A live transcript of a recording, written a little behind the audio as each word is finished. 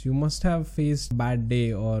You must have faced bad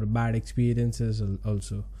day or bad experiences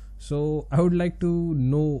also. So I would like to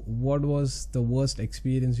know what was the worst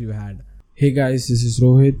experience you had. Hey guys, this is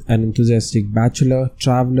Rohit, an enthusiastic bachelor,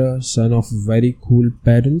 traveler, son of very cool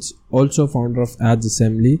parents, also founder of Ads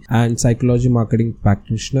Assembly and psychology marketing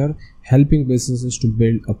practitioner, helping businesses to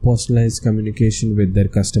build a personalized communication with their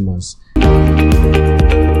customers.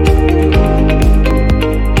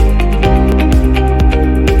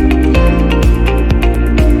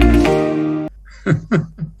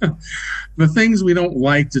 The things we don't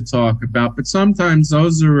like to talk about, but sometimes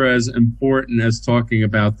those are as important as talking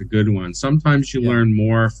about the good ones. Sometimes you learn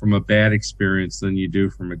more from a bad experience than you do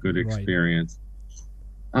from a good experience.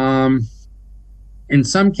 In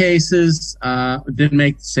some cases, didn't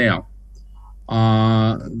make the sale.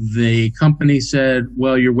 The company said,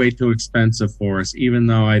 well, you're way too expensive for us, even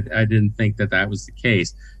though I didn't think that was the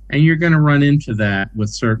case. And you're going to run into that with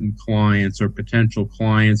certain clients or potential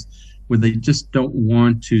clients where they just don't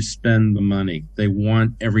want to spend the money. They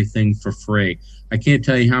want everything for free. I can't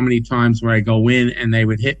tell you how many times where I go in and they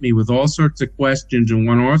would hit me with all sorts of questions and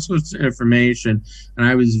want all sorts of information, and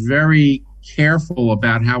I was very careful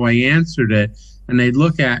about how I answered it. And they'd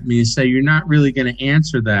look at me and say, you're not really going to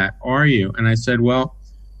answer that, are you? And I said, well,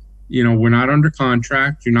 we're not under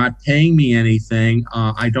contract. You're not paying me anything.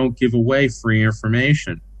 I don't give away free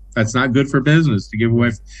information. That's not good for business to give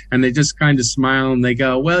away. And they just kind of smile and they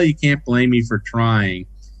go, well, you can't blame me for trying.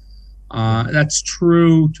 That's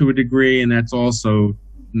true to a degree, and that's also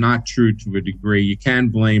not true to a degree. You can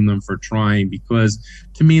blame them for trying, because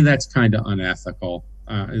to me that's kind of unethical.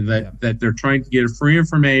 That they're trying to get free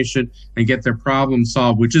information and get their problem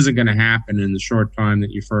solved, which isn't going to happen in the short time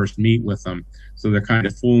that you first meet with them. So they're kind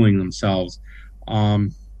of fooling themselves.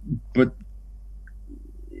 But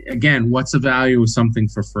again, what's the value of something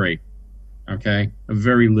for free? Okay,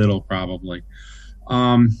 very little probably.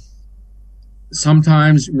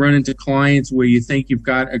 Sometimes you run into clients where you think you've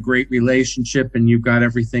got a great relationship and you've got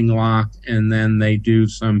everything locked, and then they do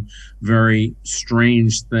some very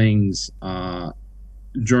strange things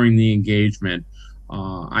during the engagement.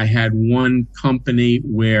 I had one company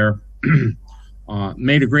where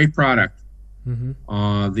made a great product.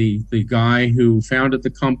 Mm-hmm. The guy who founded the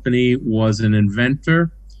company was an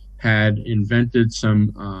inventor, had invented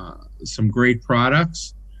some great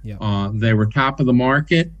products. They were top of the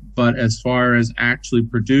market, but as far as actually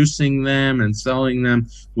producing them and selling them,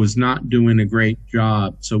 was not doing a great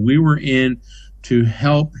job. So we were in to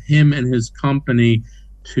help him and his company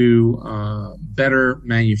to better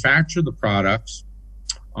manufacture the products,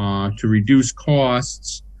 to reduce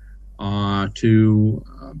costs, to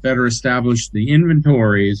better establish the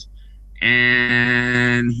inventories.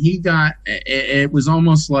 And it was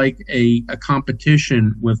almost like a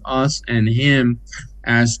competition with us and him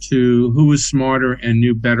as to who was smarter and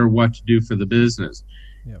knew better what to do for the business.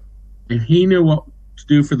 Yep. If he knew what to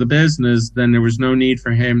do for the business, then there was no need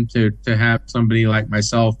for him to have somebody like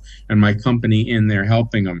myself and my company in there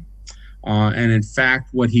helping him. And in fact,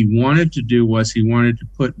 what he wanted to do was he wanted to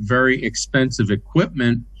put very expensive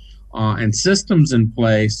equipment and systems in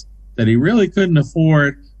place that he really couldn't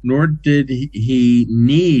afford, nor did he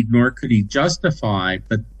need, nor could he justify,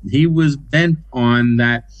 but he was bent on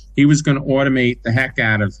that he was going to automate the heck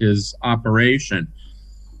out of his operation.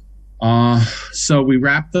 So we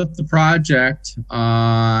wrapped up the project,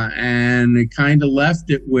 and it kind of left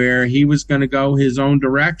it where he was going to go his own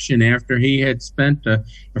direction after he had spent a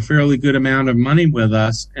fairly good amount of money with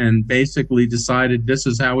us, and basically decided this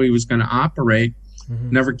is how he was going to operate.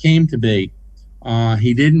 Mm-hmm. Never came to be.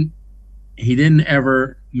 He didn't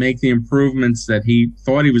ever make the improvements that he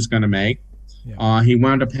thought he was going to make. Yeah. He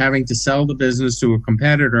wound up having to sell the business to a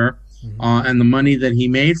competitor. Mm-hmm. And the money that he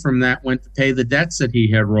made from that went to pay the debts that he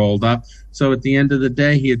had rolled up. So at the end of the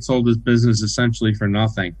day, he had sold his business essentially for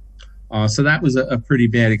nothing. So that was a pretty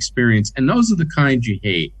bad experience. And those are the kind you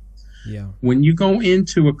hate. Yeah. When you go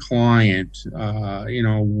into a client,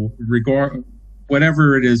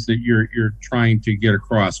 whatever it is that you're trying to get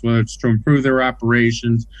across, whether it's to improve their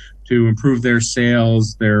operations, to improve their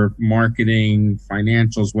sales, their marketing,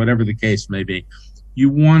 financials, whatever the case may be, you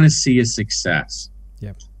want to see a success.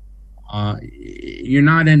 Yep. You're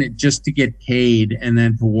not in it just to get paid and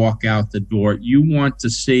then to walk out the door. You want to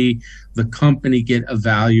see the company get a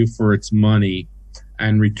value for its money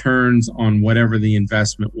and returns on whatever the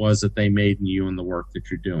investment was that they made in you and the work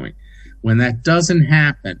that you're doing. When that doesn't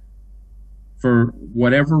happen, for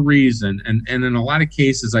whatever reason, and in a lot of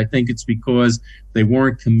cases, I think it's because they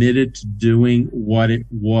weren't committed to doing what it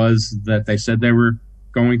was that they said they were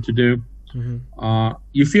going to do, mm-hmm.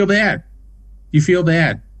 You feel bad.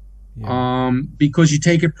 Yeah. Because you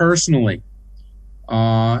take it personally.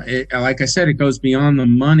 like I said, it goes beyond the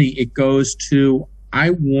money. It goes to,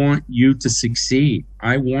 I want you to succeed.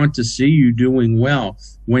 I want to see you doing well.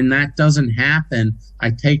 When that doesn't happen,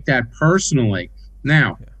 I take that personally.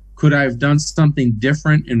 Now, could I have done something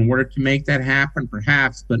different in order to make that happen?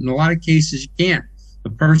 Perhaps, but in a lot of cases, you can't.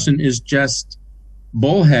 The person is just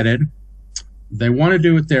bullheaded. They want to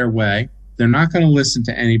do it their way. They're not going to listen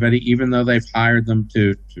to anybody, even though they've hired them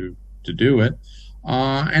to do it.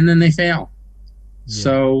 And then they fail. Yeah.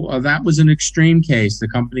 So that was an extreme case. The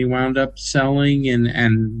company wound up selling,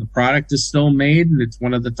 and the product is still made, and it's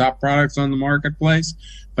one of the top products on the marketplace,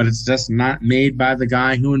 but it's just not made by the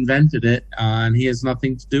guy who invented it, and he has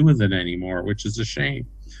nothing to do with it anymore, which is a shame.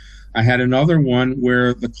 I had another one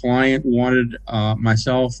where the client wanted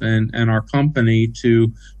myself and our company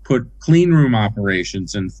to put clean room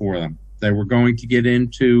operations in for them. They were going to get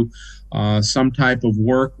into some type of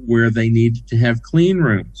work where they needed to have clean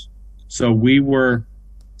rooms. So we were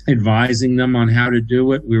advising them on how to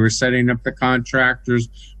do it. We were setting up the contractors.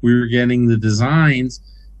 We were getting the designs.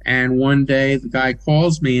 And one day the guy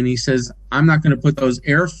calls me and he says, I'm not going to put those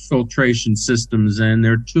air filtration systems in.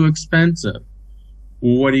 They're too expensive.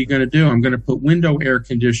 Well, what are you going to do? I'm going to put window air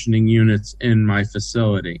conditioning units in my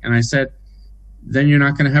facility. And I said, then you're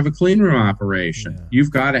not going to have a clean room operation. Yeah.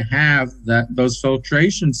 You've got to have those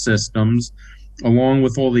filtration systems along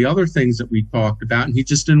with all the other things that we talked about, and he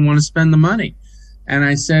just didn't want to spend the money. And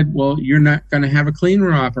I said, well, you're not going to have a clean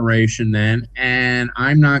room operation then, and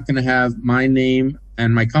I'm not going to have my name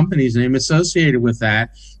and my company's name associated with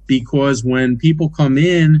that, because when people come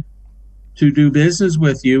in to do business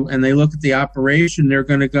with you and they look at the operation, they're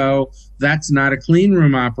going to go, that's not a clean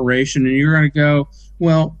room operation, and you're going to go,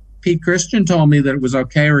 well, Pete Christian told me that it was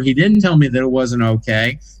okay, or he didn't tell me that it wasn't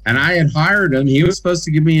okay, and I had hired him. He was supposed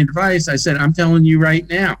to give me advice. I said, I'm telling you right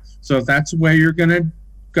now. So if that's where you're going to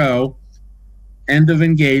go, end of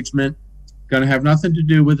engagement, going to have nothing to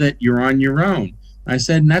do with it. You're on your own. I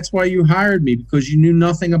said, and that's why you hired me, because you knew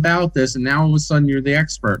nothing about this, and now all of a sudden you're the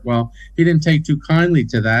expert. Well, he didn't take too kindly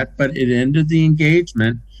to that, but it ended the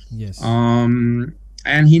engagement. Yes.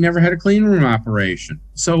 And he never had a clean room operation.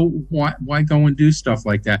 So why go and do stuff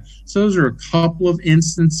like that? So those are a couple of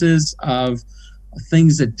instances of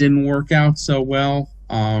things that didn't work out so well.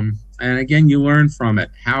 And again, you learn from it,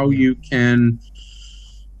 how you can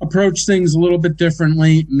approach things a little bit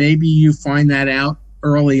differently. Maybe you find that out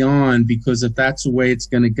early on, because if that's the way it's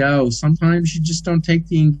going to go, sometimes you just don't take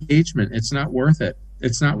the engagement. It's not worth it.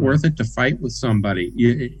 It's not worth it to fight with somebody.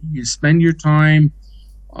 You spend your time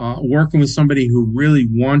working with somebody who really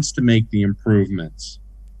wants to make the improvements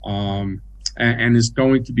and is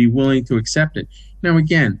going to be willing to accept it. Now,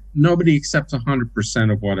 again, nobody accepts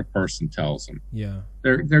 100% of what a person tells them. Yeah,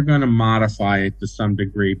 they're going to modify it to some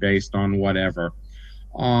degree based on whatever,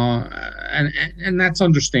 and that's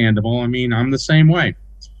understandable. I mean, I'm the same way.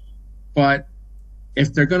 But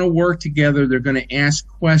if they're going to work together, they're going to ask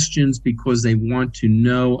questions because they want to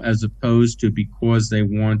know, as opposed to because they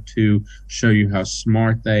want to show you how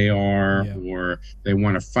smart they are, or they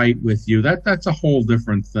want to fight with you. That's a whole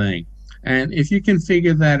different thing. And if you can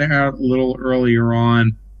figure that out a little earlier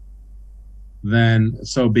on, then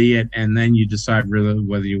so be it. And then you decide really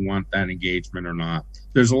whether you want that engagement or not.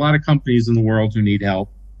 There's a lot of companies in the world who need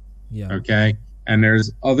help. Yeah. Okay. And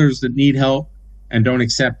there's others that need help and don't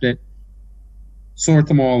accept it. Sort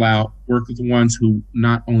them all out. Work with the ones who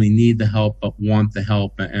not only need the help, but want the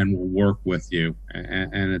help and will work with you.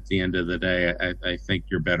 And at the end of the day, I think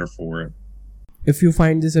you're better for it. If you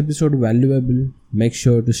find this episode valuable, make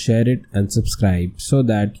sure to share it and subscribe so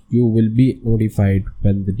that you will be notified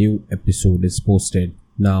when the new episode is posted.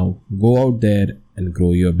 Now, go out there and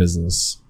grow your business.